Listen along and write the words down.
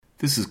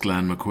This is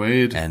Glenn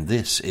McQuaid. And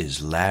this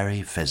is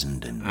Larry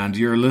Fessenden. And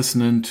you're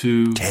listening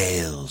to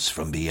Tales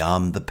from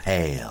Beyond the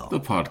Pale, the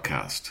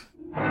podcast.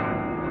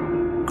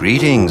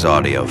 Greetings,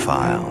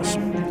 audiophiles.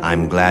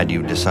 I'm glad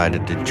you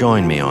decided to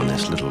join me on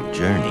this little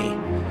journey.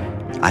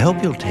 I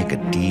hope you'll take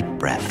a deep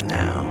breath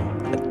now,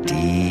 a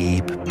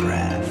deep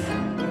breath,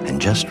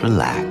 and just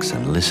relax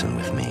and listen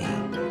with me.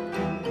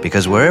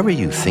 Because wherever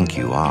you think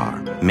you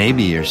are,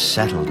 maybe you're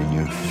settled in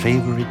your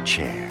favorite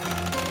chair,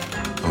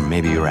 or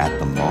maybe you're at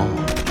the mall,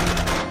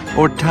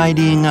 or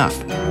tidying up,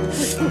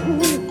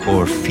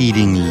 or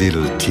feeding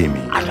little Timmy.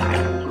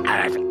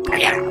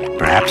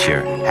 Perhaps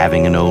you're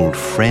having an old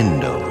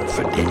friend over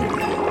for dinner,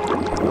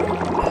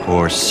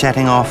 or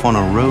setting off on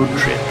a road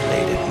trip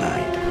late at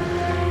night.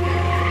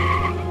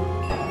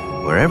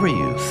 Wherever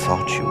you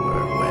thought you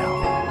were,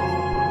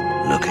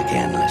 well, look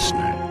again,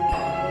 listener,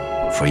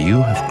 for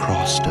you have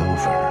crossed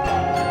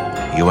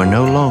over. You are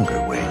no longer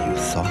where you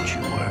thought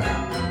you were.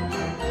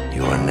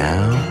 You are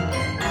now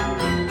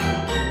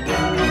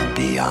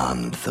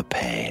beyond the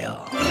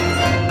pale.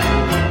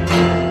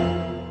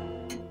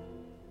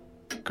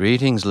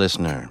 Greetings,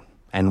 listener,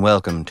 and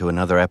welcome to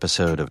another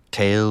episode of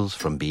Tales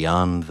from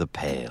Beyond the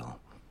Pale.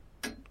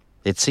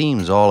 It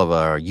seems all of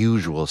our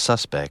usual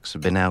suspects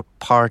have been out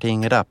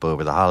partying it up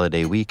over the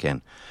holiday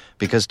weekend,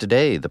 because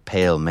today the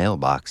Pale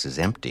mailbox is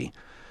empty.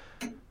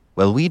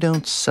 Well, we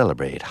don't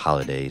celebrate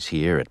holidays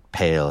here at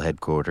Pale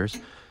headquarters,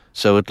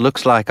 so it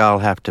looks like I'll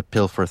have to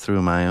pilfer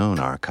through my own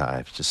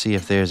archives to see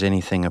if there's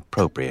anything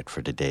appropriate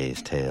for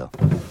today's tale.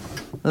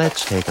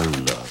 Let's take a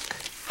look.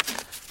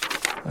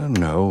 Oh,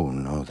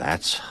 no,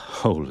 that's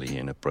wholly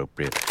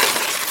inappropriate.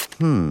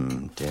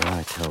 Dare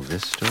I tell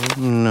this story?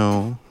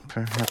 No,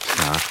 perhaps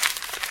not.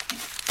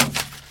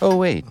 Oh,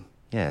 wait,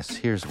 yes,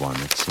 here's one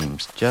that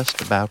seems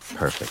just about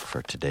perfect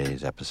for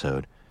today's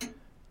episode.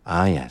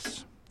 Ah,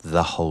 yes,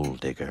 The Hole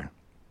Digger,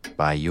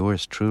 by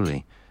yours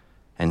truly,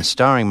 and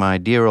starring my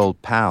dear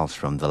old pals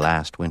from the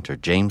last winter,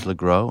 James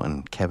LeGros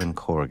and Kevin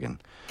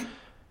Corrigan.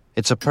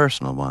 It's a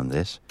personal one,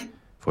 this,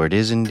 for it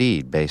is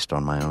indeed based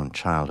on my own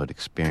childhood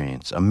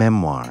experience, a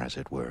memoir, as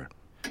it were,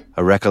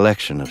 a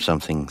recollection of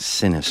something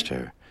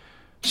sinister,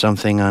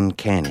 something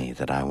uncanny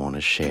that I want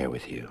to share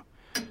with you.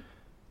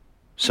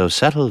 So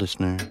settle,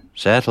 listener,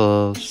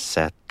 settle,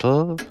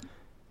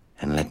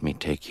 and let me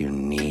take you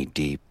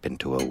knee-deep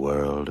into a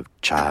world of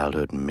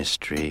childhood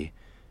mystery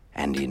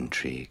and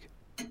intrigue,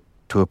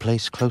 to a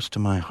place close to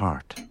my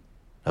heart,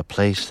 a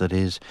place that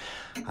is,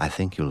 I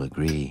think you'll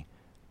agree,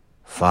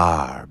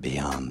 far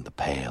beyond the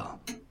pale.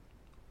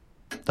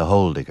 The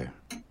Hole Digger,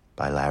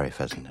 by Larry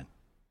Fessenden.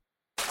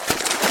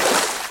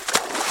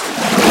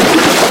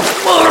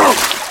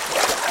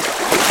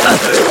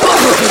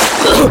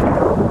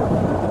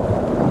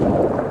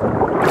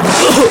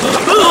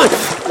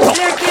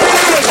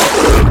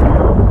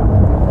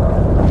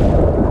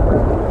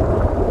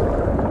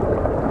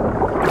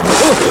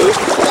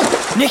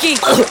 Nikki!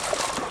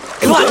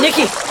 Come on,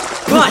 Nikki!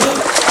 Come on!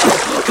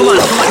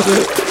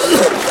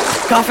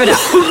 Cough it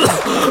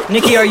out.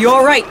 Nikki, are you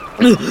all right?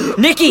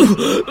 Nikki!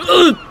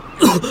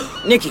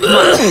 Nikki, come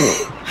on.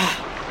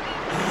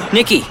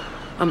 Nikki!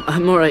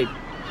 I'm all right.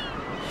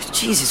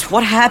 Jesus,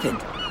 what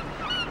happened?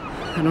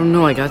 I don't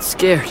know, I got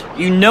scared.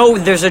 You know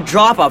there's a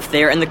drop up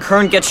there and the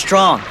current gets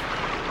strong.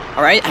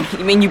 All right?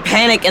 I mean, you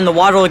panic and the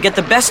water will get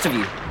the best of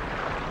you.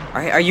 All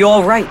right? Are you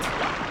all right?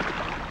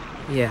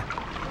 Yeah.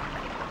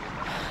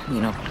 You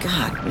know,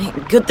 God,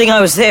 man, good thing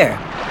I was there.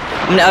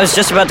 I mean, I was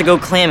just about to go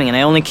clamming, and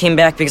I only came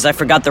back because I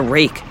forgot the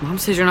rake. Mom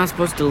says you're not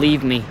supposed to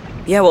leave me.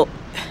 Yeah, well,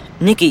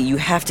 Nikki, you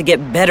have to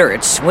get better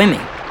at swimming.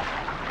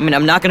 I mean,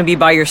 I'm not going to be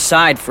by your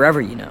side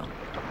forever, you know.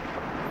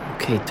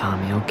 Okay,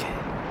 Tommy, okay.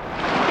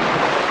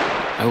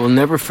 I will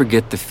never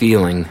forget the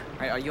feeling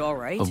Are you all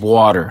right? of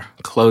water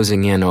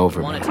closing in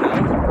over Want me, a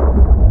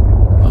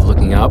towel? of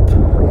looking up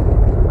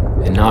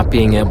and not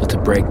being able to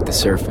break the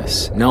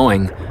surface,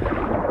 knowing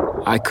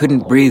I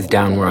couldn't breathe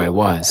down where I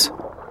was.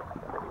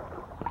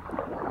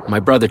 My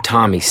brother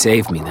Tommy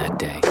saved me that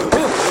day.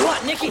 Come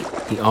on, Nikki!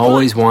 He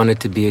always wanted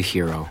to be a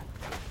hero.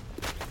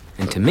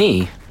 And to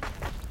me,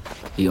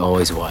 he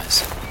always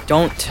was.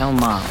 Don't tell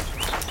Mom.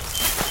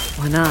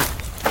 Why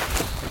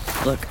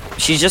not? Look,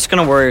 she's just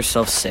gonna worry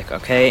herself sick,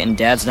 okay? And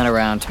Dad's not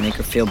around to make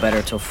her feel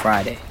better till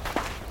Friday.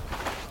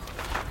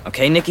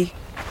 Okay, Nikki?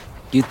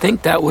 You'd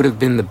think that would have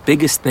been the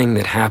biggest thing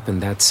that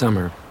happened that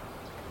summer.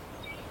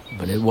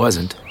 But it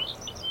wasn't.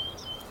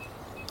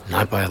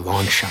 Not by a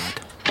long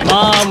shot.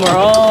 Mom, we're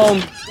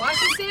home!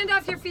 Wash your sand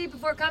off your feet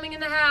before coming in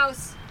the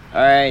house.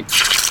 All right.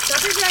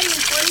 Supper's ready in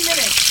 20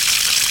 minutes.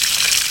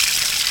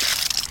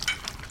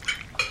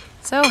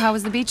 So, how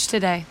was the beach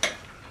today?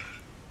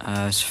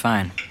 It's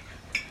fine.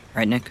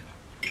 Right, Nick?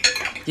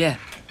 Yeah,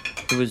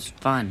 it was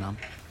fine, Mom.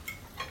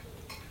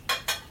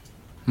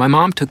 My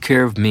mom took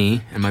care of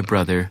me and my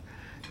brother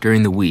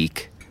during the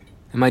week,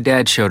 and my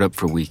dad showed up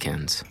for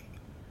weekends.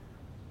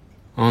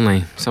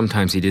 Only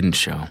sometimes he didn't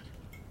show.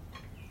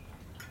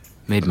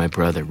 Made my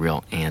brother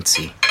real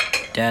antsy.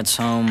 Dad's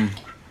home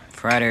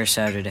Friday or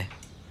Saturday.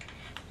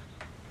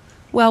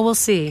 Well, we'll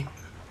see.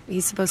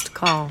 He's supposed to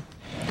call.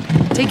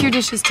 Take your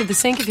dishes to the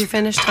sink if you're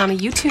finished. Tommy,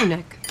 you too,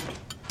 Nick.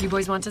 You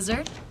boys want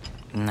dessert?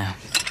 No.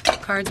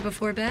 Cards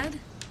before bed?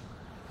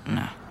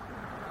 No.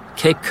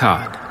 Cape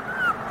Cod,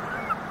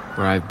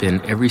 where I've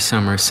been every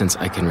summer since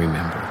I can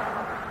remember.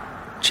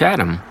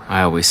 Chatham,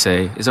 I always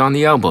say, is on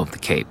the elbow of the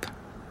Cape,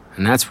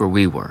 and that's where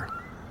we were.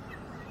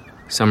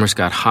 Summers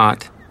got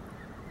hot,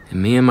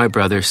 and me and my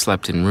brother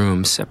slept in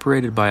rooms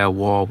separated by a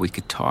wall we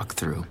could talk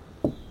through.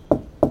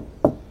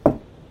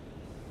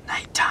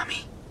 Night,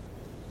 Tommy.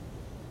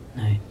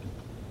 Night.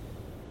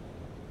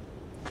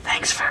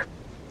 Thanks for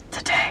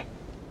today.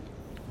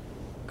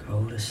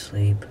 Go to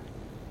sleep.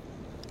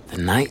 The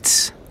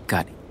nights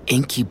got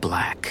inky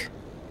black.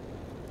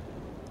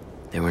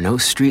 There were no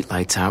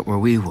streetlights out where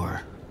we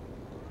were.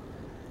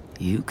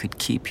 You could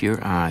keep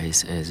your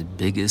eyes as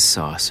big as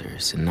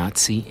saucers and not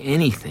see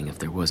anything if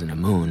there wasn't a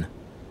moon.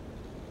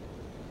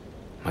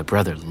 My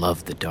brother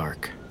loved the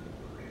dark.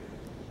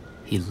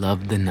 He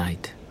loved the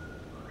night.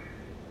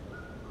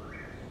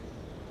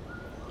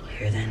 You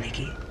hear that,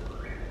 Nicky?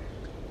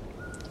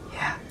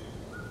 Yeah.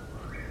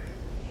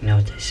 You know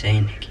what they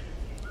say, Nicky?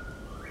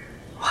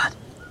 What?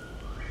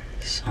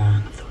 The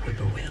song of the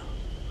whippoorwill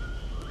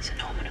is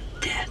an omen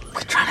of death.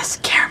 Quit trying to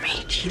scare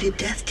me. Cheated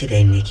death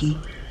today, Nicky.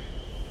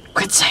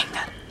 Quit saying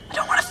that. I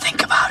don't want to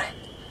think about it.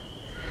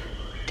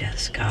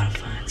 Death's gotta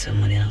find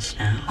someone else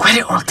now. Quit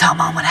it or I'll tell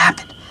Mom what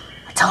happened.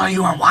 I tell her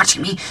you weren't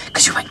watching me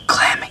because you went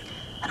clamming,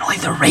 and only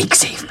the rake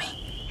saved me.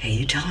 Hey,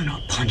 you tell her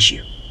I'll punch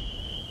you.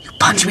 You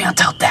punch me, I'll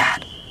tell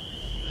Dad.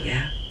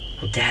 Yeah?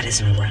 Well, Dad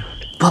isn't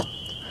around. Well,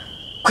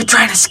 quit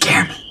trying to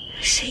scare me.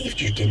 I saved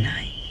you, didn't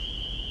I?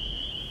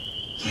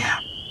 Yeah.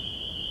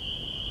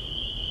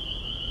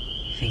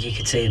 You think you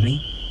could save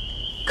me?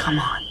 Come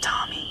on,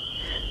 Tommy.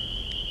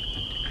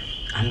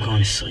 I'm going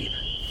to sleep.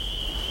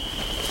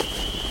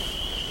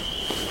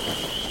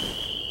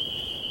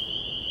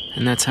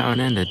 And that's how it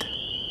ended.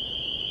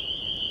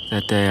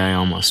 That day I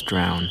almost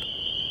drowned.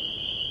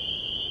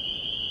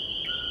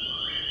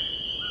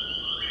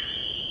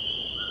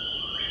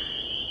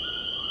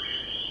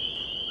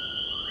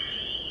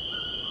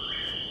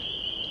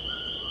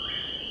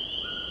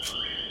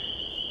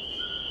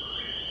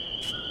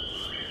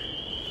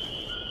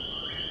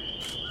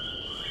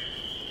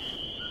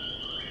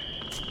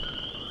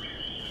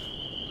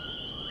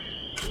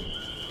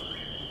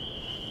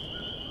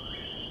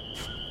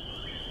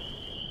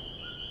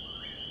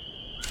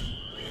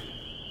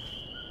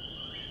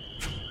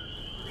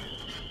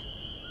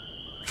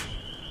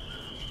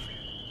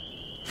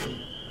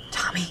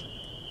 Tommy?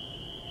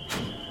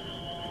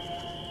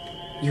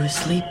 You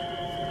asleep?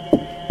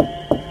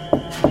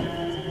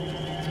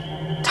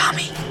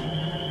 Tommy?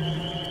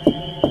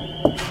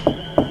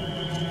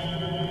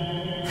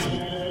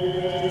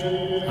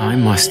 I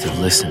must have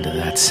listened to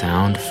that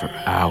sound for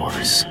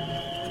hours.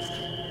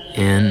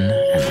 In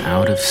and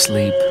out of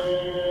sleep.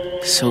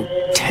 So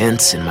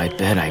tense in my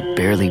bed I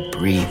barely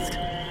breathed.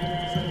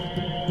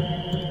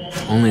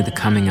 Only the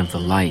coming of the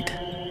light,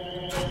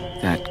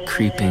 that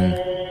creeping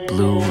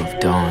blue of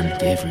dawn,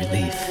 gave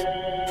relief.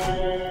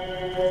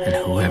 And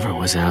whoever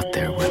was out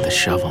there with the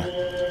shovel,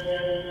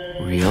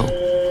 real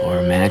or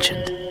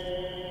imagined,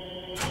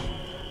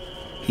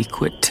 he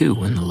quit too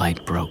when the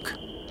light broke.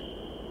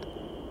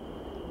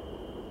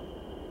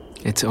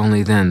 It's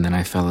only then that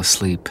I fell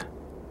asleep.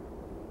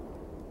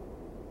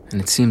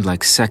 And it seemed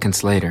like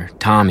seconds later,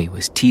 Tommy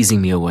was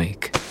teasing me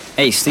awake.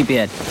 Hey,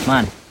 sleepyhead, come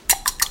on.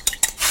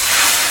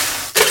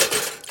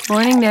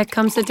 Morning, Nick.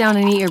 Come sit down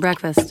and eat your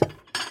breakfast.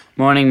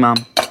 Morning, Mom.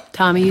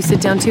 Tommy, you sit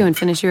down too and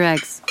finish your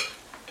eggs.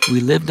 We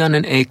lived on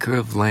an acre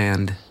of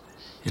land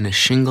in a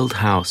shingled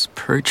house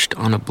perched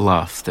on a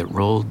bluff that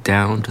rolled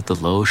down to the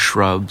low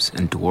shrubs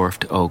and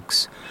dwarfed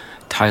oaks,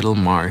 tidal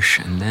marsh,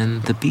 and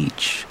then the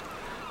beach.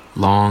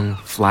 Long,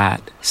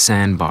 flat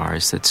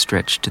sandbars that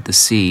stretched to the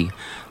sea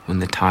when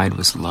the tide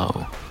was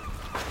low.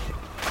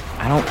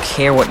 I don't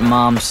care what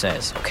Mom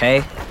says,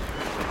 okay?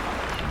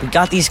 We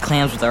got these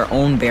clams with our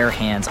own bare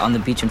hands on the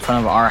beach in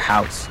front of our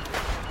house.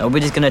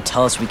 Nobody's gonna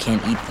tell us we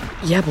can't eat them.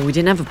 Yeah, but we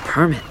didn't have a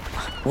permit.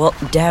 Well,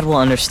 Dad will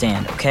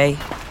understand, okay?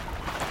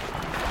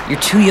 You're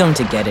too young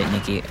to get it,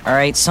 Nicky,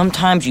 alright?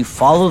 Sometimes you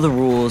follow the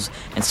rules,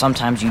 and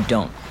sometimes you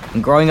don't.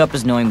 And growing up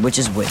is knowing which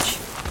is which.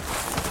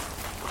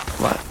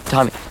 What?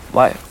 Tommy,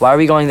 why are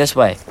we going this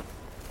way?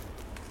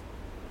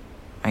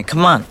 Alright,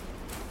 come on.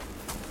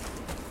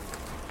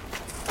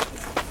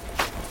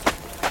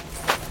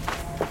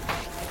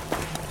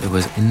 It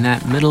was in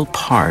that middle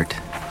part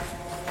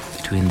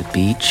between the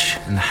beach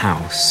and the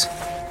house,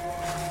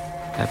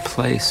 that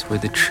place where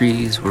the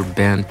trees were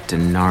bent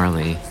and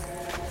gnarly,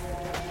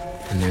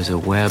 and there's a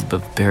web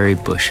of berry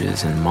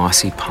bushes and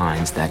mossy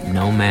pines, that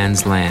no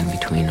man's land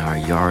between our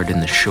yard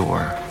and the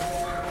shore.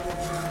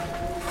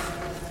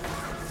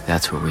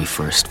 That's where we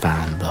first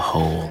found the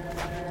hole.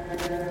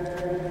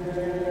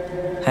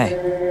 Hey.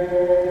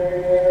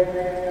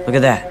 Look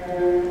at that.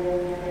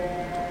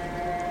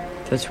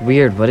 That's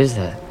weird. What is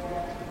that?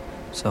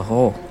 It's a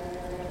hole.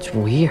 It's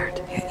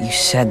weird. Yeah, you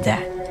said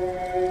that.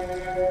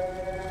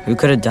 Who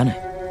could have done it?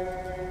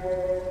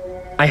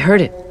 I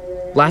heard it.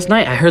 Last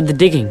night I heard the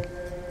digging.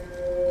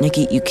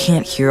 Nikki, you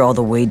can't hear all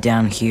the way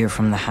down here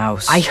from the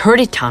house. I heard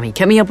it, Tommy.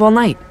 Kept me up all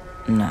night.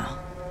 No.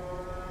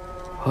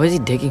 What was he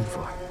digging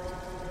for?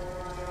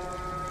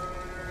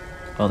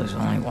 Well, there's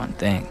only one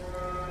thing.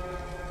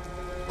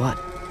 What?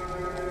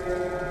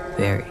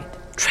 Buried.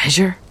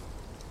 Treasure?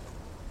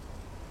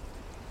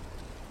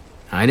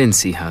 I didn't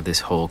see how this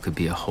hole could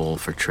be a hole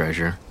for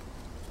treasure.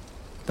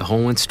 The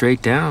hole went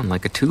straight down,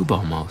 like a tube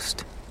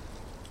almost.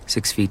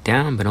 6 feet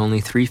down, but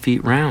only 3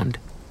 feet round.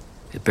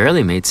 It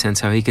barely made sense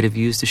how he could have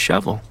used a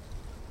shovel.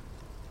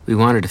 We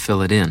wanted to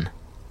fill it in.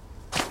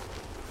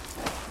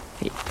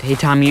 Hey,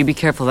 Tommy, you be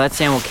careful. That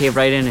sand will cave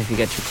right in if you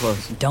get too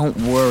close. Don't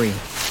worry.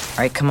 All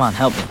right, come on,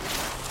 help me.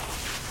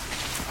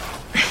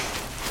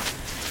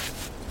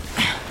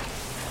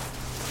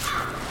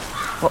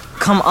 Well,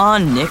 come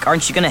on, Nick.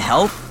 Aren't you gonna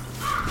help?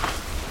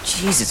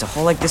 Jesus, a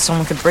hole like this,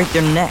 someone could break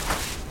their neck.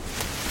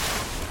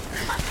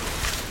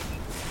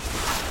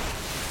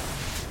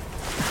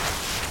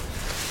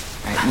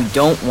 All right, we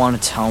don't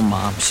want to tell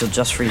Mom. She'll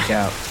just freak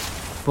out.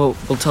 Well,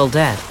 we'll tell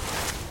Dad.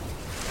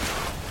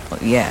 Well,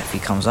 yeah, if he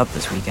comes up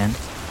this weekend.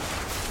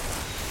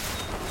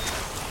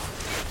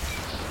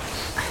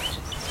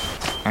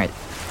 All right,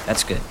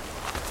 that's good.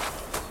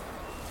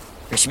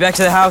 Is she back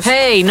to the house?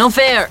 Hey, no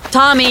fair!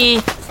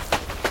 Tommy!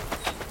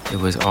 It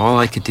was all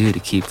I could do to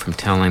keep from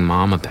telling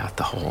Mom about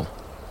the hole.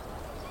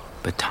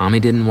 But Tommy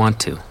didn't want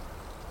to.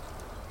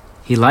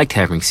 He liked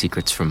having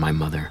secrets from my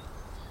mother,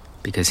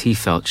 because he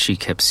felt she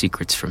kept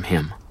secrets from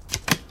him.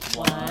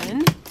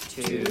 1,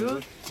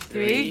 2,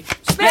 3,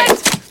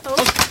 spit!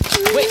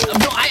 Wait, no,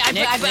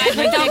 I put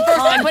it down first.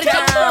 I put it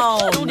down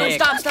first. No,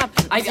 stop.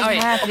 I got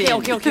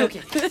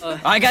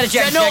it,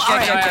 Jack. No,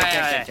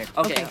 Check.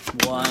 Okay.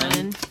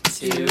 1,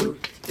 2,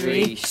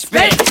 3,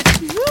 spit!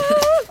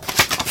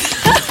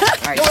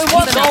 Alright, it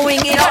wasn't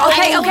going in.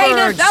 Okay, no,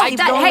 Keep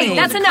going. hey,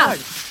 that's enough.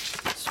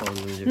 So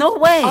loser. No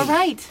way. All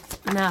right,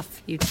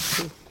 enough, you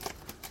two.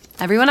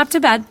 Everyone up to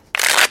bed.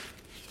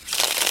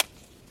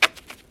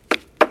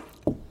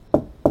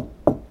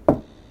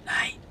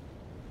 Night.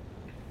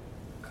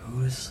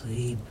 Go to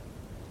sleep.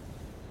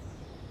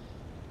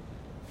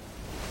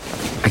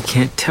 I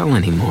can't tell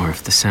anymore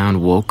if the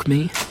sound woke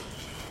me,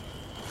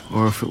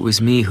 or if it was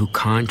me who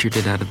conjured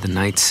it out of the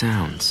night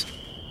sounds,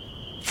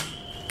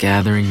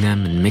 gathering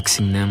them and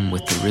mixing them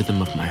with the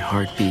rhythm of my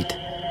heartbeat.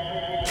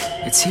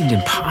 It seemed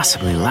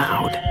impossibly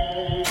loud.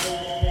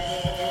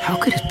 How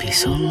could it be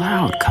so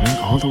loud coming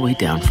all the way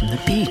down from the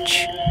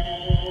beach?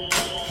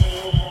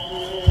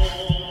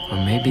 Or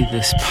maybe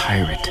this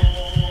pirate,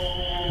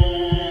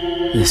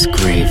 this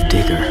grave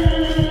digger,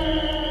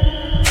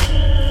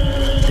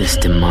 this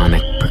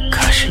demonic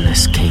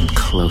percussionist came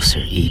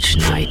closer each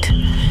night.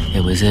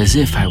 It was as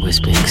if I was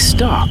being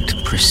stalked,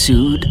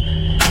 pursued,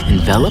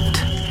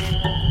 enveloped.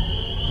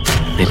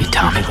 Maybe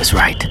Tommy was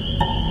right.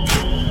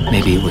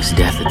 Maybe it was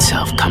death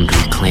itself come to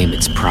reclaim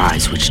its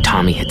prize, which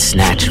Tommy had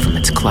snatched from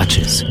its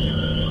clutches.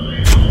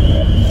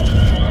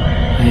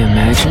 I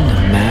imagined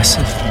a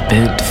massive,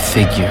 bent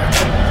figure,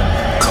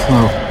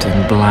 cloaked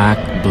in black,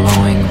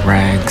 blowing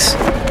rags,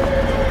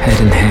 head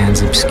and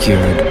hands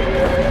obscured,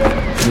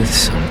 with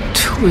some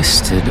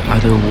twisted,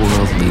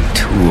 otherworldly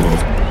tool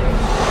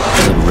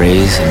that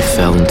raised and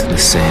fell into the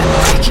sand,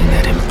 making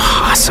that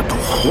impossible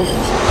hole.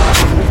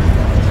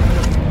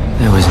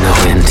 There was no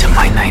end to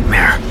my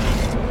nightmare.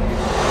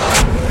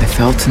 I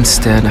felt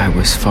instead I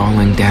was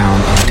falling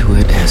down into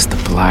it as the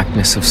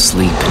blackness of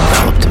sleep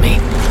enveloped me,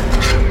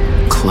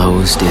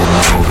 closed in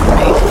over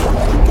me.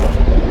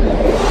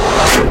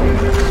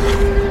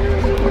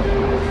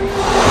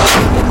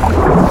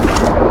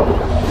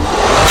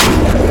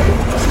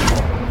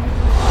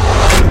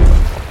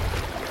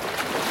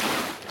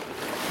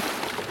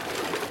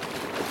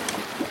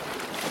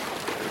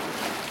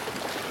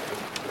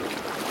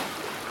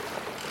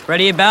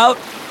 Ready about?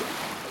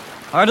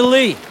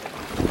 Heartily. Hey,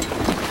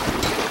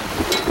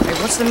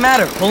 what's the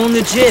matter? Pulling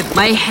the jib.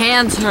 My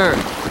hands hurt.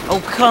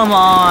 Oh, come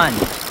on.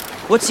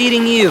 What's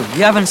eating you?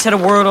 You haven't said a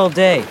word all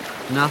day.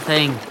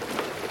 Nothing.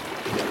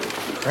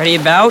 Ready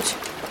about?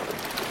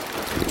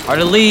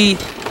 Heartily.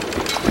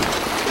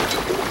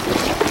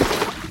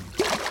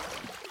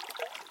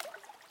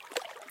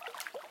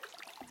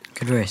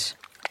 Good race.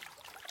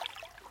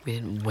 We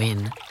didn't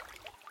win.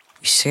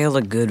 You sailed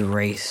a good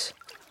race.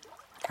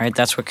 All right,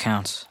 that's what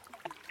counts.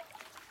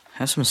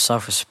 Have some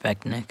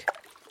self-respect, Nick.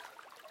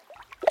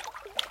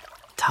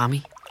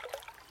 Tommy,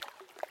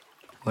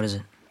 What is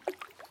it?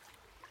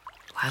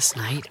 last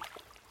night,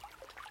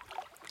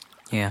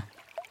 Yeah.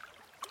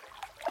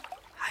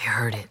 I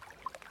heard it.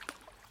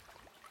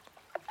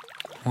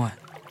 What?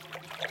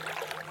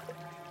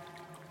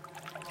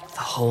 The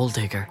hole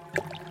digger.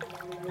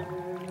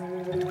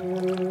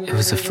 It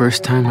was the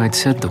first time I'd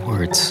said the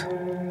words.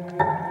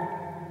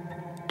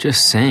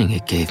 Just saying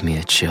it gave me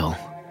a chill,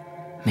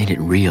 made it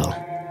real.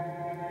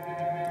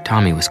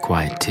 Tommy was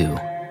quiet too.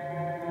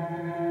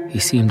 He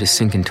seemed to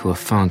sink into a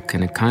funk,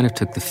 and it kind of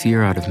took the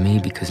fear out of me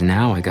because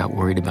now I got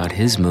worried about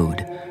his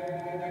mood.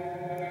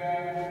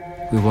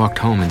 We walked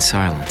home in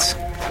silence.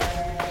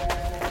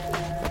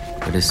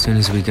 but as soon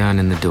as we got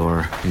in the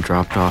door and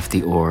dropped off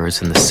the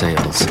oars and the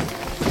sails,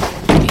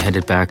 we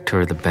headed back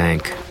toward the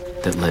bank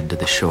that led to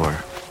the shore.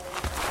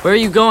 Where are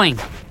you going?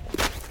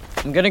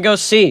 I'm gonna go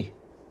see.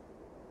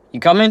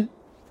 You coming?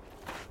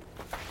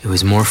 It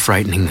was more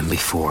frightening than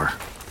before.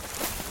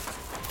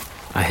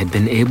 I had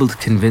been able to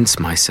convince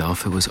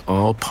myself it was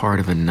all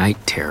part of a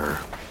night terror,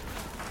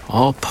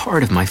 all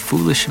part of my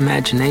foolish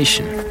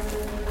imagination.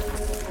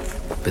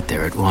 But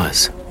there it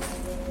was.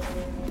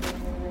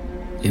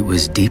 It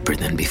was deeper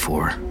than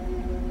before.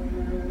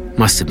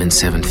 Must have been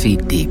 7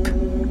 feet deep.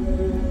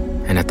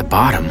 And at the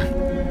bottom,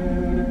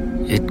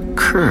 it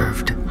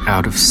curved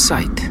out of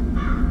sight.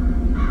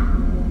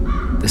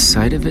 The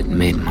sight of it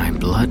made my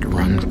blood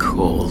run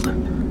cold.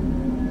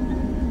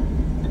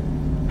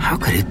 How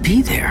could it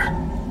be there?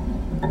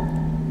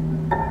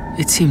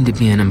 It seemed to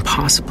be an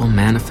impossible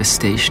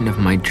manifestation of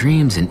my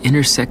dreams, an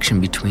intersection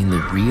between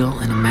the real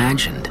and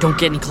imagined. Don't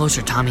get any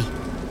closer, Tommy.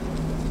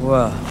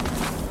 Whoa.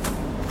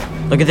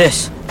 Look at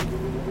this.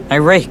 My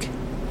rake.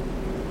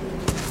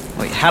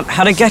 Wait,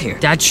 how'd it get here?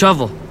 Dad's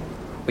shovel.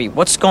 Wait,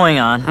 what's going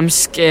on? I'm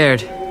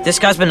scared. This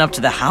guy's been up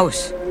to the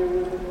house.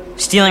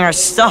 Stealing our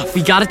stuff.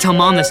 We gotta tell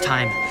Mom this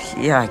time.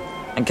 Yeah,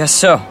 I guess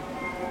so.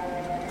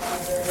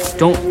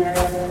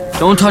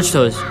 Don't touch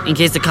those, in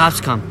case the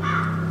cops come.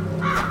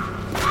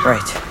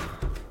 Right.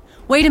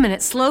 Wait a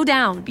minute, slow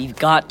down. We've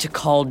got to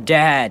call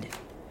Dad.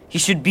 He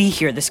should be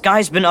here. This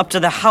guy's been up to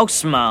the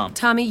house, Mom.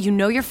 Tommy, you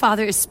know your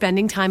father is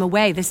spending time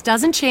away. This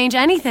doesn't change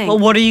anything. Well,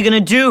 what are you gonna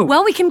do?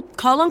 Well, we can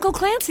call Uncle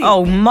Clancy.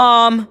 Oh,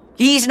 Mom.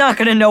 He's not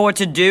gonna know what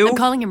to do. I'm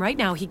calling him right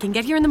now. He can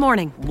get here in the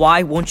morning.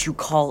 Why won't you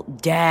call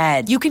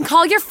Dad? You can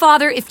call your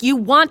father if you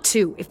want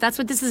to, if that's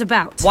what this is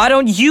about. Why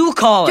don't you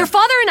call him? Your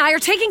father and I are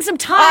taking some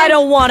time. I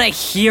don't want to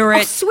hear Oh,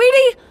 it.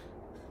 sweetie.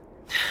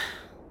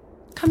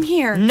 Come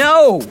here.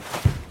 No.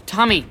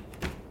 Tommy.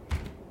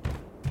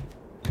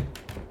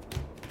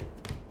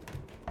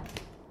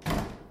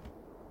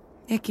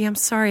 Icky, I'm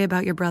sorry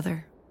about your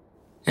brother.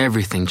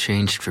 Everything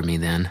changed for me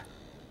then.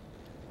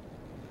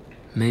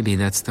 Maybe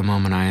that's the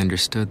moment I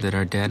understood that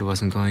our dad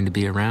wasn't going to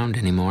be around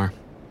anymore.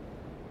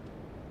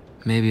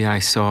 Maybe I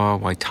saw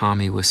why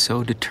Tommy was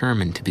so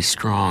determined to be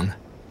strong.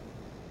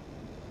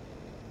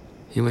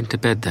 He went to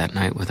bed that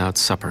night without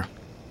supper.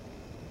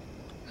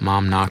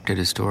 Mom knocked at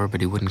his door, but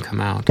he wouldn't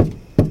come out.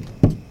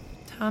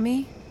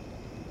 Tommy?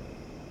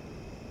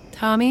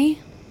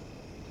 Tommy?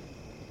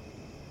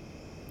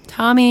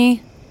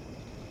 Tommy?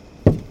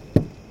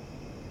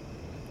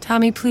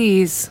 Tommy,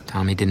 please.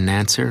 Tommy didn't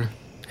answer,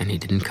 and he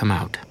didn't come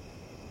out.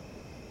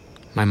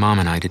 My mom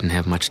and I didn't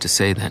have much to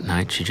say that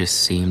night. She just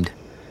seemed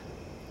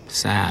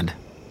sad.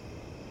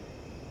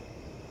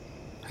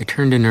 I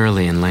turned in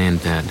early and lay in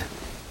bed,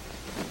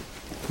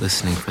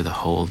 listening for the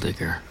hole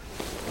digger,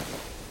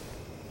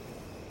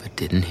 but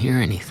didn't hear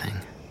anything.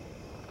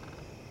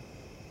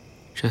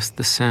 Just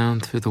the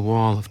sound through the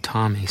wall of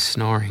Tommy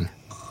snoring.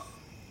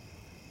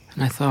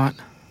 And I thought,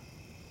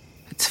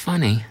 it's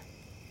funny.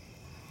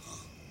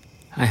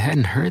 I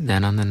hadn't heard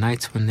that on the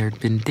nights when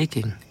there'd been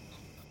digging.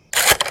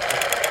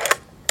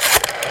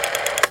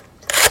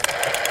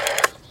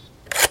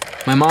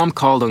 My mom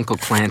called Uncle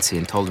Clancy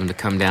and told him to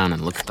come down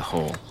and look at the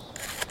hole.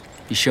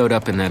 He showed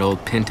up in that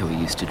old Pinto he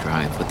used to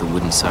drive with the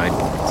wooden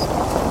sideboards.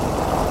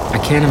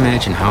 I can't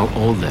imagine how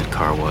old that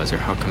car was or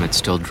how come it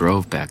still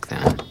drove back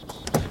then.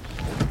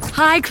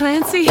 Hi,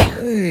 Clancy.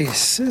 Hey,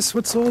 sis,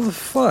 what's all the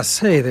fuss?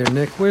 Hey there,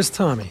 Nick. Where's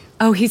Tommy?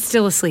 Oh, he's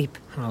still asleep.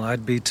 Well,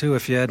 I'd be too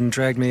if you hadn't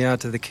dragged me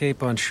out to the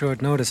Cape on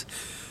short notice.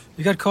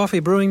 You got coffee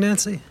brewing,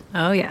 Nancy?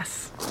 Oh,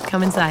 yes.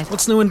 Come inside.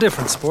 What's new and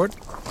different, sport?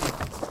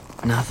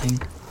 Nothing.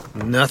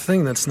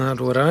 Nothing? That's not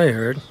what I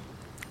heard.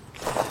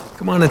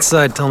 Come on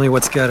inside, tell me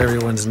what's got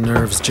everyone's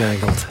nerves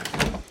jangled.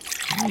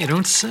 You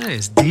don't say.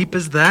 As deep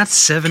as that?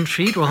 7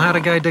 feet? Well, how'd a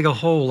guy dig a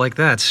hole like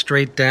that?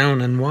 Straight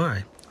down, and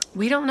why?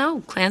 We don't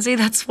know, Clancy.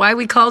 That's why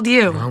we called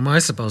you. How am I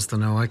supposed to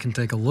know? I can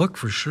take a look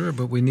for sure,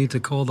 but we need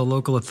to call the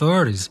local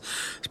authorities.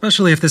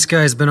 Especially if this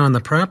guy's been on the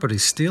property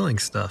stealing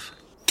stuff.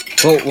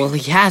 Well,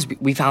 he has.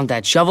 We found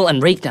that shovel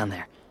and rake down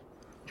there.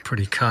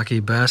 Pretty cocky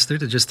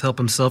bastard to just help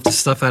himself to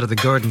stuff out of the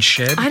garden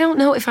shed. I don't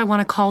know if I want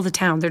to call the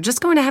town. They're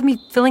just going to have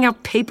me filling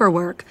out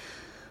paperwork.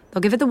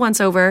 They'll give it the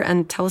once-over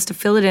and tell us to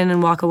fill it in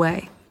and walk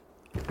away.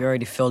 We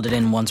already filled it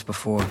in once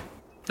before.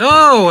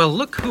 Oh, well,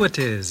 look who it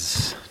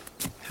is.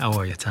 How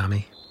are you,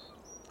 Tommy?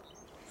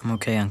 I'm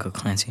okay, Uncle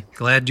Clancy.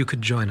 Glad you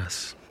could join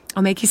us.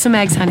 I'll make you some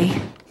eggs,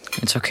 honey.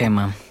 It's okay,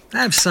 Mom.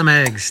 Have some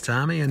eggs,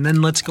 Tommy, and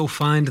then let's go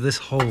find this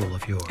hole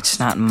of yours. It's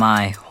not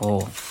my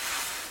hole.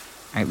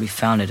 Right, we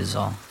found it is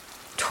all.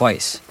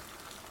 Twice.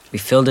 We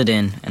filled it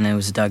in, and it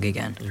was dug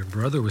again. Your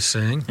brother was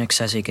saying. Nick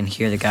says he can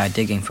hear the guy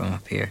digging from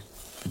up here.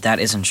 But that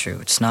isn't true.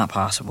 It's not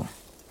possible.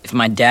 If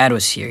my dad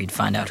was here, he'd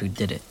find out who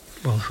did it.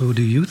 Well, who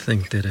do you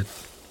think did it?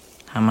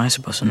 How am I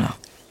supposed to know?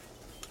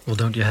 Well,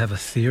 don't you have a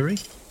theory?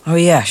 Oh,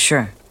 yeah,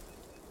 sure.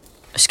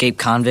 Escaped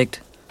convict,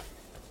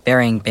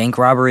 burying bank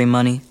robbery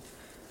money,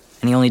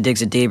 and he only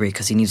digs at daybreak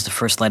because he needs the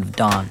first light of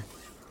dawn.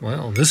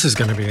 Well, this is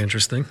going to be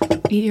interesting.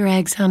 Eat your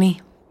eggs,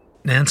 honey.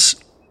 Nance,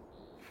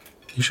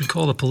 you should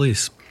call the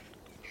police.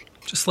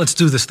 Just let's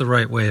do this the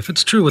right way. If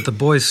it's true what the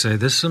boys say,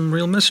 there's some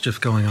real mischief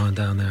going on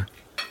down there.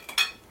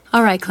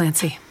 All right,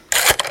 Clancy.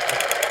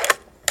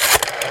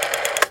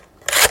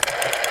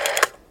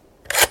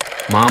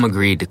 Mom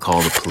agreed to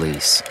call the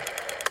police.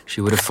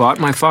 She would have fought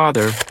my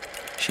father.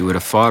 She would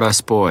have fought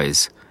us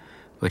boys.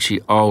 But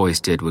she always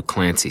did what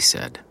Clancy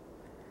said.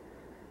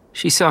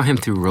 She saw him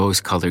through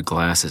rose-colored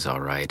glasses, all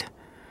right.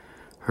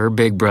 Her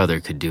big brother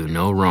could do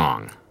no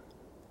wrong.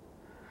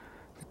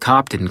 The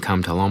cop didn't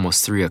come till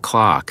almost 3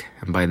 o'clock,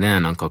 and by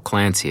then Uncle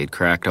Clancy had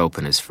cracked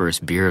open his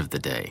first beer of the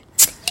day.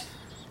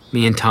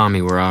 Me and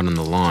Tommy were out on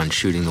the lawn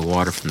shooting the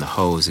water from the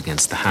hose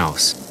against the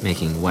house,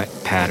 making wet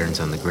patterns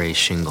on the gray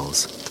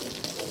shingles.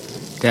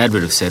 Dad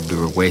would have said we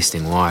were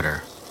wasting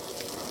water,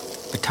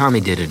 but Tommy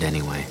did it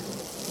anyway.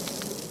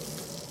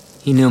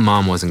 He knew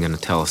Mom wasn't going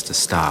to tell us to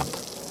stop.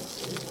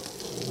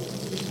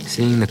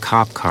 Seeing the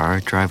cop car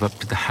drive up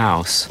to the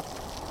house,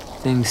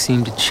 things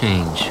seemed to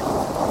change.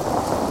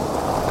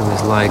 It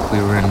was like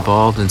we were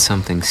involved in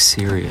something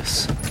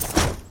serious.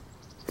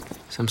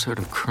 Some sort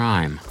of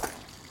crime.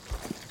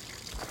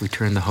 We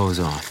turned the hose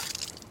off.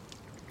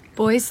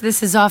 Boys,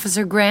 this is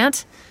Officer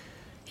Grant.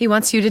 He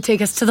wants you to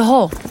take us to the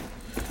hole.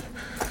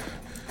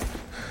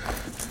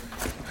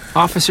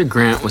 Officer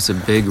Grant was a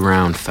big,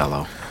 round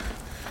fellow.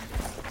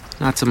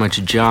 Not so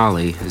much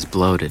jolly as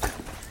bloated.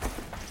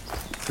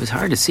 It was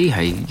hard to see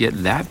how you could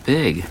get that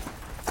big,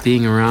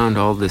 being around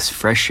all this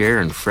fresh air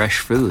and fresh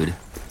food.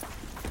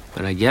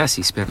 But I guess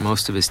he spent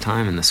most of his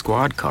time in the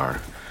squad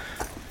car.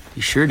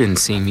 He sure didn't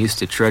seem used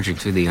to trudging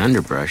through the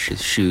underbrush,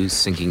 his shoes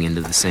sinking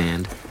into the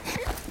sand.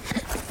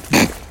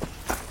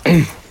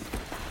 Is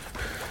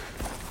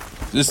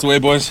this the way,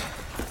 boys?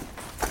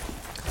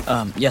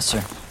 Yes,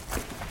 sir.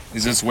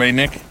 Is this the way,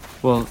 Nick?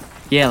 Well,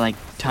 yeah, like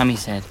Tommy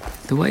said.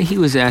 The way he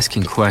was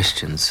asking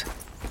questions,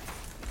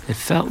 it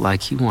felt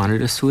like he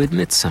wanted us to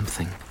admit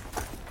something.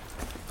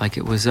 Like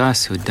it was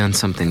us who had done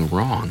something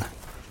wrong.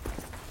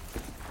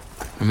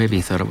 Or maybe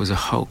he thought it was a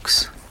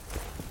hoax.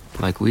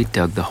 Like we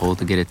dug the hole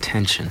to get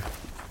attention.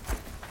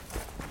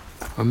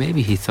 Or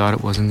maybe he thought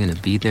it wasn't going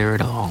to be there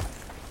at all.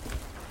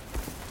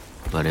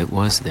 But it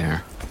was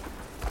there.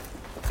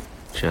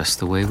 Just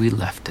the way we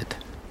left it.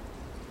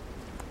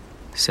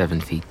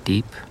 7 feet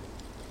deep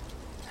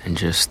and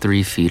just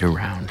 3 feet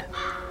around.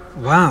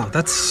 Wow,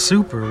 that's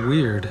super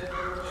weird.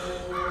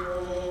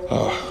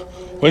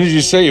 When did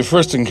you say you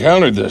first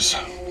encountered this?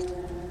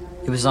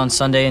 It was on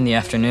Sunday in the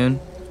afternoon.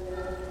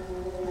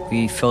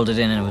 We filled it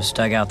in and it was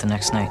dug out the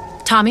next night.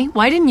 Tommy,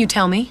 why didn't you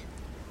tell me?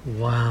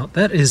 Wow,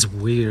 that is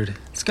weird.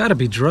 It's gotta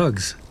be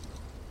drugs.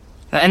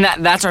 And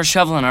that's our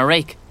shovel and our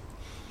rake.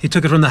 He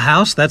took it from the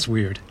house? That's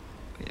weird.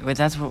 But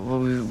that's what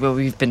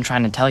we've been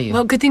trying to tell you.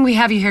 Well, good thing we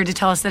have you here to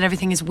tell us that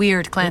everything is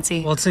weird,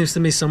 Clancy. Well, it seems to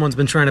me someone's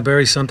been trying to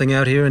bury something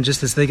out here, and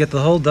just as they get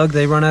the hole dug,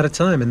 they run out of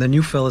time. And then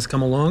you fellas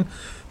come along,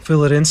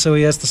 fill it in so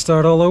he has to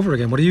start all over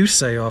again. What do you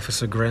say,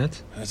 Officer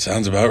Grant? That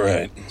sounds about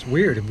right. It's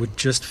weird. It would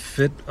just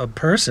fit a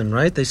person,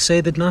 right? They say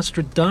that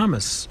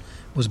Nostradamus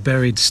was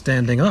buried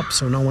standing up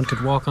so no one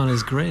could walk on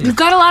his grave. You've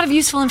got a lot of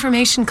useful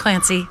information,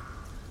 Clancy.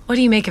 What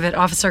do you make of it,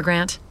 Officer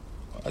Grant?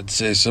 I'd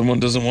say someone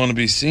doesn't want to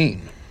be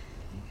seen.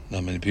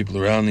 Not many people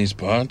around these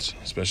parts,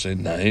 especially at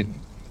night.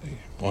 They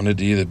wanted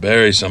to either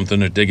bury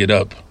something or dig it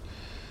up.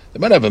 They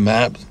might have a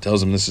map that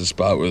tells them this is a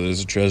spot where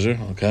there's a treasure.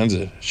 All kinds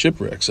of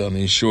shipwrecks on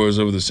these shores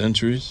over the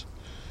centuries.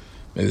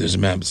 Maybe there's a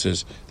map that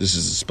says this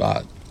is the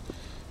spot.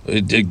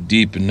 They dig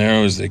deep and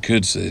narrow as they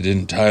could so they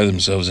didn't tire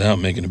themselves out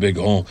making a big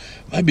hole.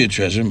 Might be a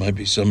treasure, might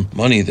be some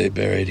money they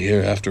buried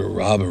here after a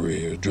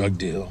robbery or a drug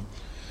deal.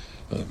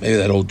 Maybe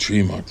that old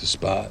tree marked the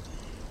spot.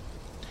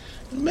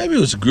 Maybe it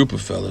was a group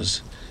of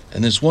fellas,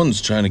 and this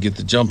one's trying to get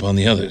the jump on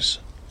the others.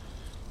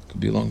 Could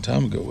be a long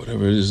time ago.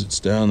 Whatever it is that's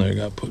down there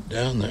got put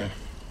down there.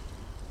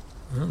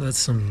 Well, that's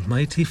some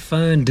mighty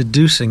fine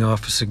deducing,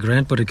 Officer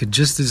Grant, but it could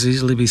just as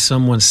easily be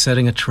someone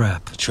setting a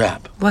trap. A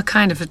trap? What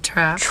kind of a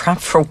trap? Trap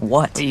for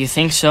what? Do you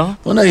think so?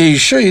 Well, now, you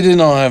sure you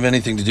didn't all have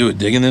anything to do with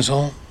digging this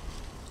hole?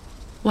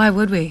 Why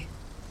would we?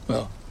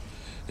 Well,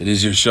 it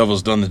is your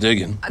shovel's done the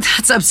digging.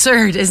 That's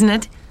absurd, isn't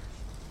it?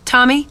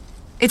 Tommy,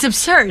 it's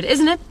absurd,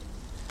 isn't it?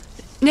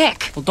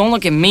 Nick. Well, don't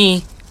look at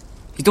me.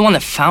 He's the one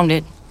that found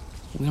it.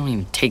 We don't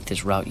even take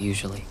this route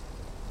usually.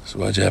 So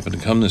why'd you happen to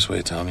come this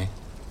way, Tommy?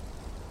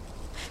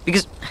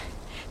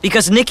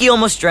 Because Nicky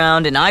almost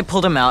drowned and I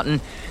pulled him out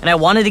and I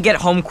wanted to get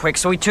home quick,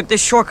 so we took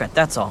this shortcut,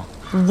 that's all.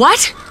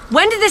 What?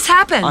 When did this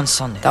happen? On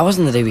Sunday. That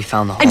wasn't the day we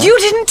found the hole. And you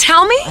didn't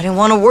tell me? I didn't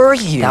want to worry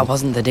you. That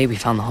wasn't the day we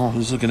found the hole.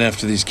 Who's looking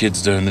after these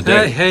kids during the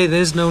day? Hey,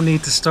 there's no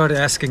need to start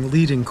asking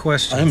leading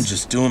questions. I'm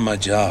just doing my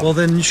job. Well,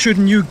 then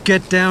shouldn't you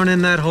get down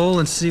in that hole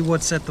and see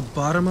what's at the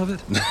bottom of it?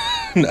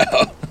 No.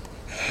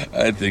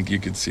 I think you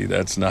can see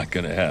that's not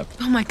going to happen.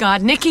 Oh, my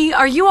God. Nicky,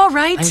 are you all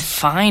right? I'm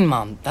fine,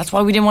 Mom. That's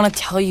why we didn't want to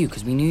tell you,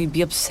 because we knew you'd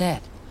be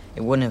upset.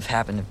 It wouldn't have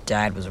happened if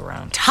Dad was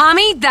around.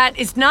 Tommy, that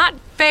is not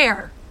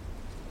fair.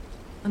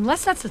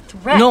 Unless that's a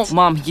threat. No,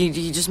 Mom,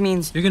 he just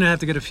means... You're gonna have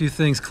to get a few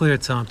things clear,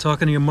 Tom.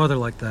 Talking to your mother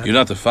like that. You're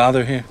not the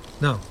father here?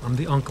 No, I'm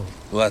the uncle.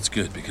 Well, that's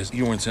good, because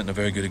you weren't setting a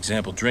very good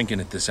example drinking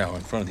at this hour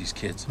in front of these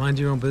kids. Mind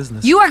your own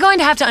business. You are going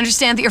to have to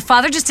understand that your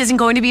father just isn't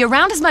going to be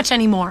around as much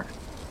anymore.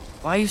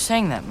 Why are you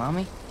saying that,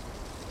 Mommy?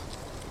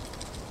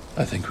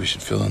 I think we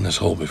should fill in this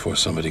hole before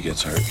somebody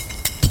gets hurt.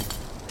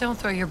 Don't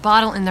throw your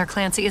bottle in there,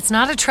 Clancy. It's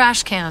not a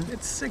trash can.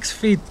 It's 6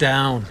 feet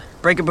down.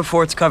 Break it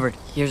before it's covered.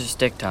 Here's a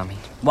stick, Tommy.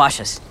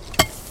 Watch us.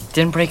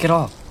 Didn't break at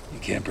all. You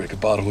can't break a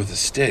bottle with a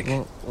stick.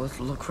 Well, let's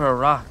look for a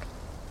rock.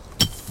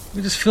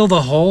 We just filled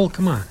the hole.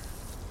 Come on.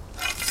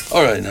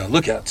 All right, now,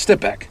 look out. Step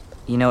back.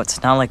 You know,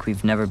 it's not like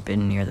we've never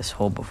been near this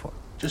hole before.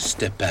 Just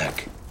step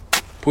back.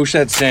 Push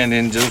that sand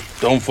in.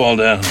 Just don't fall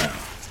down now.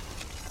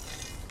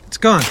 It's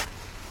gone.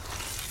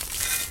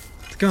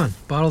 It's gone.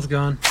 Bottle's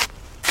gone.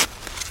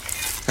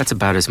 That's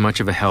about as much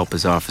of a help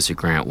as Officer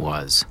Grant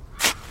was.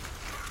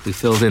 We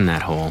filled in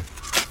that hole.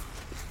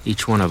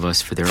 Each one of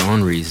us, for their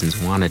own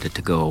reasons, wanted it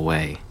to go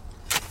away.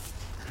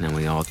 And then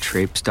we all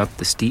traipsed up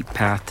the steep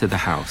path to the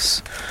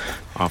house.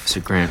 Officer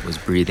Grant was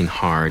breathing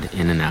hard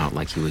in and out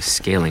like he was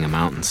scaling a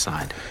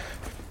mountainside.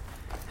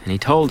 And he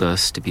told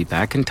us to be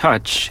back in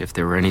touch if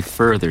there were any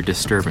further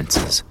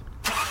disturbances.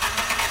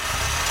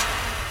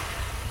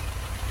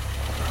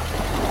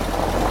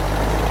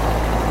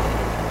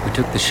 We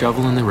took the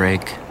shovel and the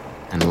rake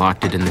and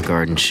locked it in the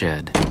garden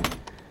shed,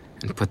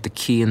 and put the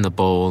key in the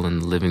bowl in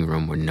the living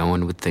room where no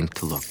one would think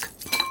to look.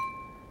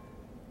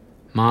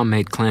 Mom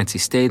made Clancy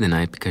stay the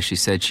night because she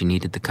said she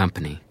needed the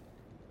company.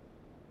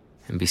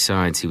 And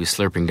besides, he was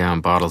slurping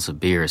down bottles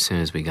of beer as soon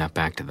as we got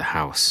back to the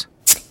house.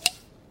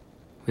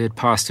 We had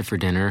pasta for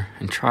dinner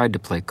and tried to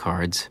play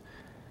cards,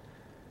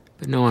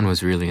 but no one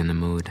was really in the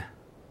mood.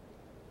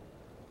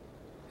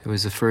 It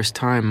was the first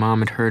time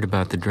Mom had heard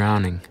about the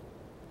drowning,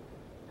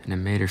 and it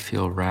made her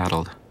feel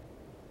rattled.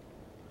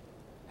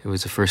 It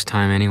was the first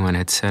time anyone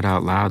had said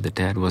out loud that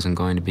Dad wasn't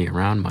going to be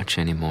around much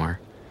anymore.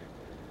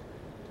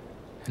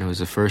 And it was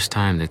the first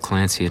time that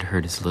Clancy had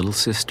heard his little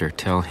sister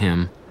tell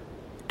him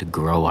to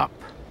grow up.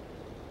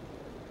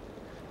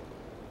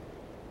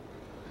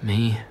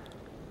 Me,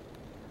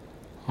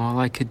 all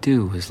I could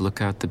do was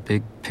look out the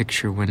big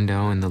picture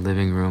window in the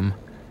living room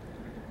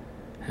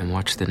and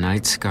watch the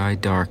night sky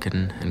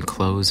darken and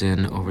close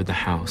in over the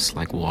house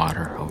like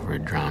water over a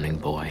drowning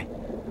boy.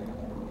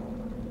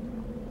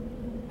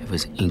 It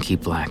was inky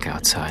black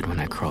outside when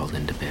I crawled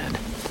into bed.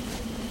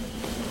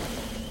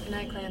 Good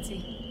night,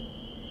 Clancy.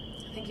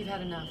 I think you've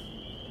had enough.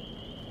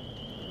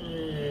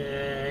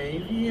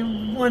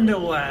 You wonder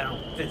why I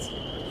don't visit much.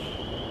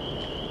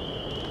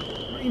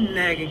 What are you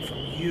nagging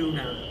from you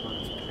now that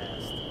month's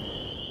passed?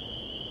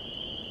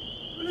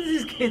 What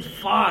is this kid's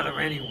father,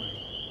 anyway?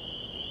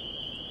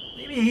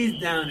 Maybe he's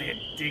down there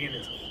digging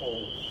his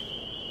hole.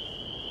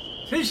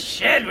 It's his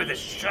shed with a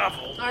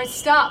shovel. All right,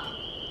 stop.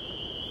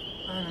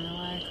 I don't know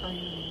why I call you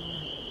anymore.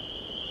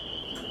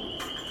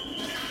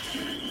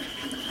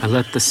 I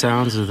let the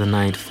sounds of the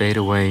night fade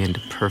away into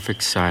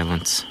perfect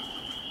silence.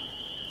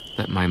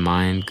 Let my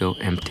mind go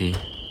empty,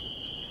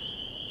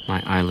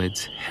 my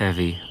eyelids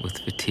heavy with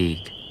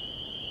fatigue,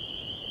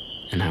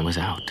 and I was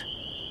out.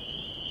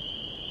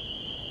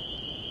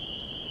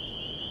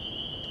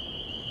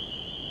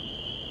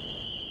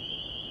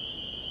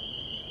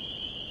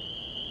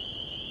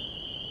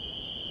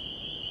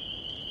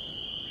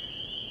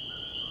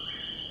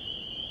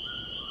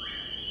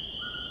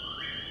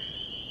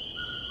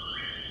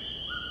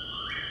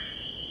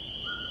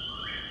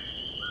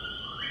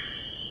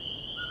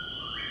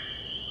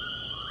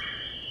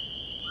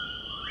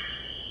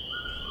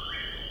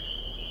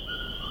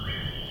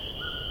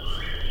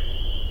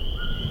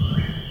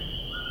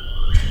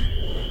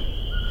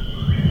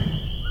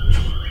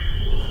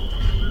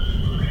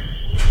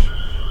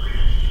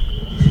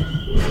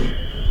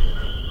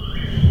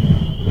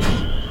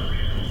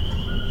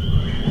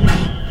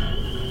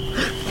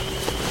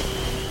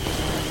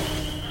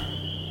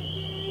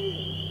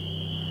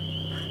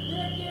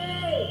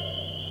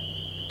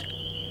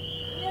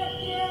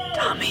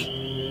 Tommy.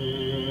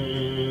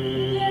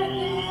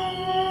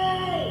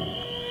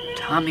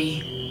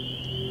 Tommy.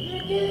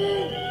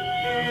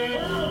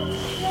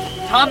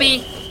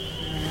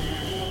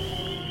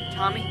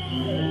 Tommy.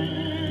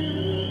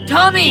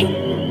 Tommy!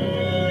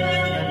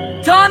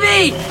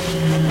 Tommy!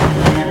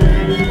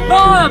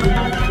 Mom!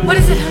 What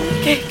is it?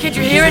 Can't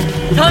you hear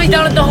it? Tommy's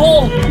down at the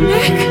hole.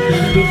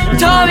 Nick!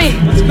 Tommy!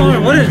 What's going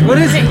on? What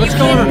is it? What's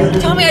going on?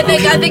 Tommy, I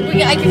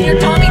can hear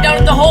Tommy down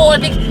at the hole. I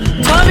think...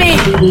 Tommy!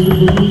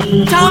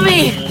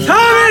 Tommy!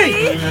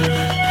 Tommy!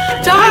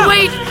 Tommy,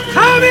 wait!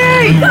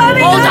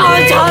 Tommy! Hold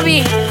on,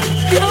 Tommy!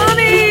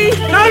 Tommy!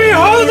 Tommy,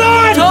 hold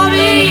on!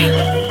 Tommy!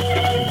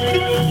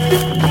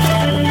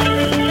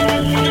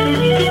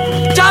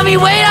 Tommy,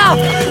 wait up!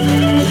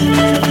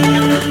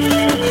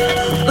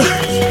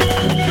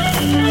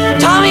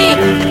 Tommy!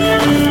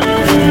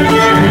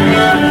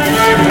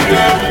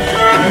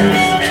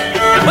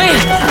 Wait!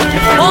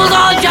 Hold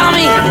on,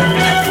 Tommy!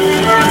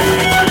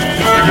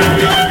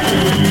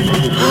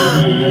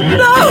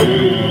 No!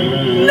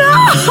 No!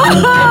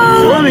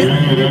 Tommy!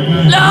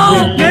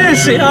 No!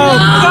 Nancy! Oh,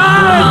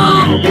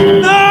 God!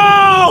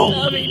 No!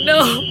 Tommy, no!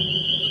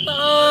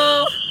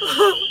 Oh.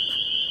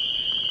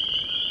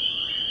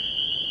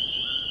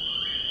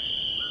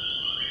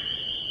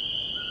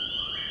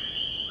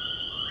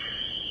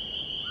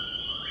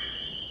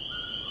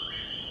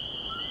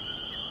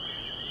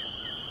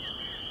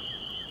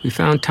 We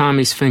found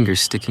Tommy's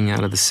fingers sticking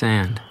out of the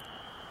sand.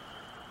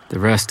 The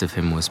rest of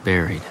him was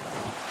buried.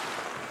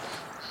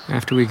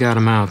 After we got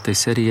him out, they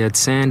said he had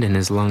sand in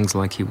his lungs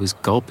like he was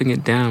gulping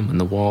it down when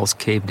the walls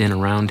caved in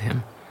around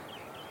him.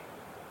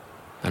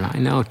 But I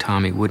know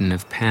Tommy wouldn't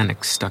have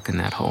panicked stuck in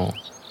that hole.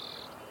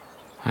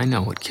 I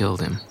know what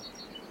killed him.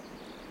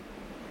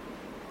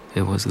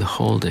 It was the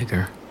hole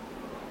digger.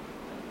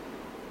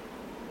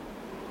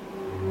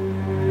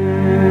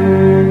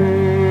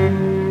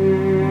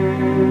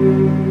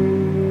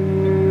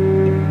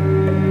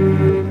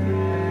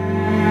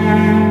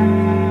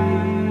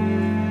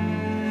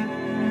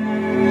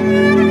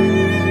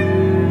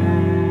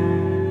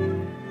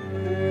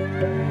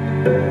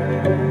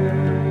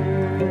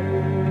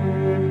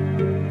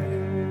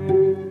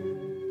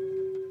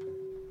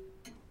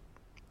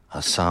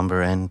 A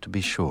somber end, to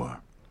be sure,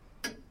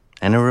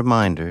 and a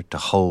reminder to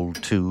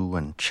hold to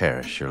and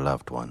cherish your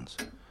loved ones,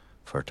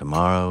 for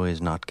tomorrow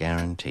is not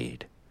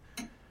guaranteed.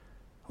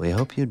 We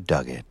hope you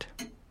dug it.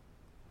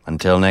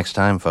 Until next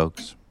time,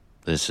 folks,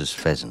 this is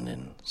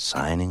Fessenden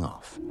signing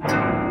off.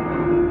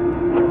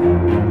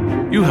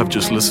 You have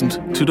just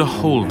listened to The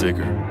Hole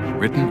Digger,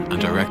 written and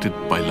directed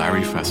by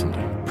Larry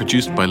Fessenden.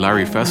 Produced by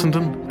Larry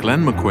Fessenden,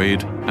 Glenn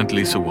McQuaid, and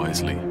Lisa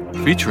Wisely.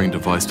 Featuring the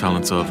voice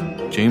talents of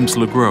James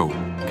LeGros,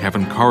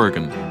 Kevin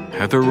Corrigan,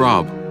 Heather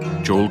Robb,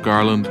 Joel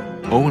Garland,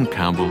 Owen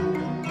Campbell,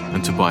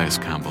 and Tobias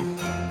Campbell.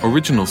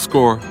 Original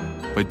score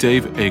by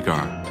Dave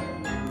Agar.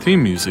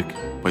 Theme music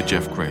by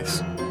Jeff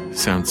Grace.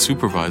 Sound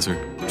supervisor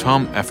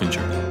Tom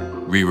Effinger.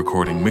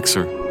 Re-recording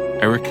mixer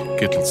Eric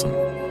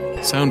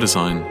Gittelson. Sound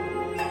design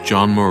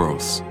John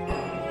Moros.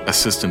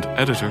 Assistant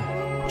editor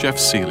Jeff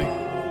Seeley.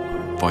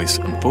 Voice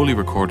and Foley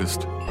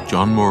recordist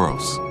John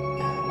Moros.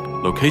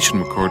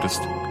 Location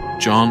recordist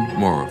John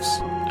Moros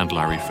and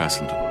Larry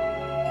Fessenden.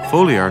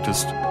 Foley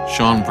artist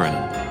Sean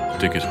Brennan.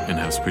 Diggit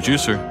in-house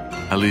producer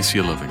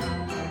Alicia Loving.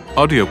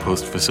 Audio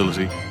post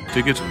facility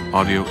Diggit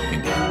Audio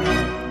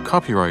Inc.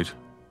 Copyright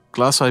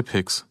Glass Eye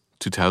Picks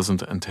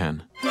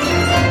 2010.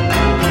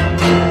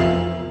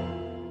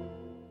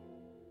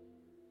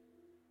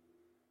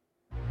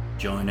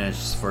 Join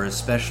us for a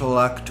special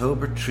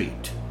October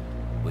treat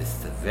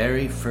with the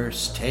very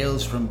first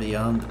Tales from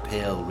Beyond the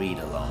Pale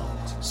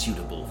read-alongs,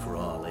 suitable for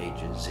all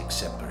ages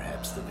except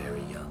perhaps the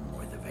very young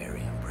or the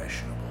very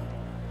impressionable.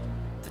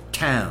 The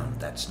Town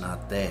That's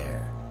Not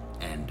There,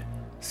 and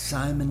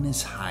Simon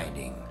is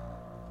Hiding.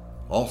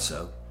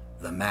 Also,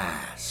 The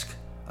Mask,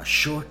 a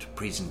short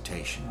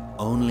presentation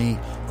only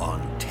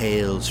on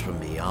Tales from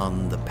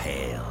Beyond the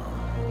Pale,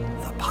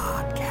 the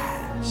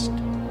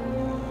podcast.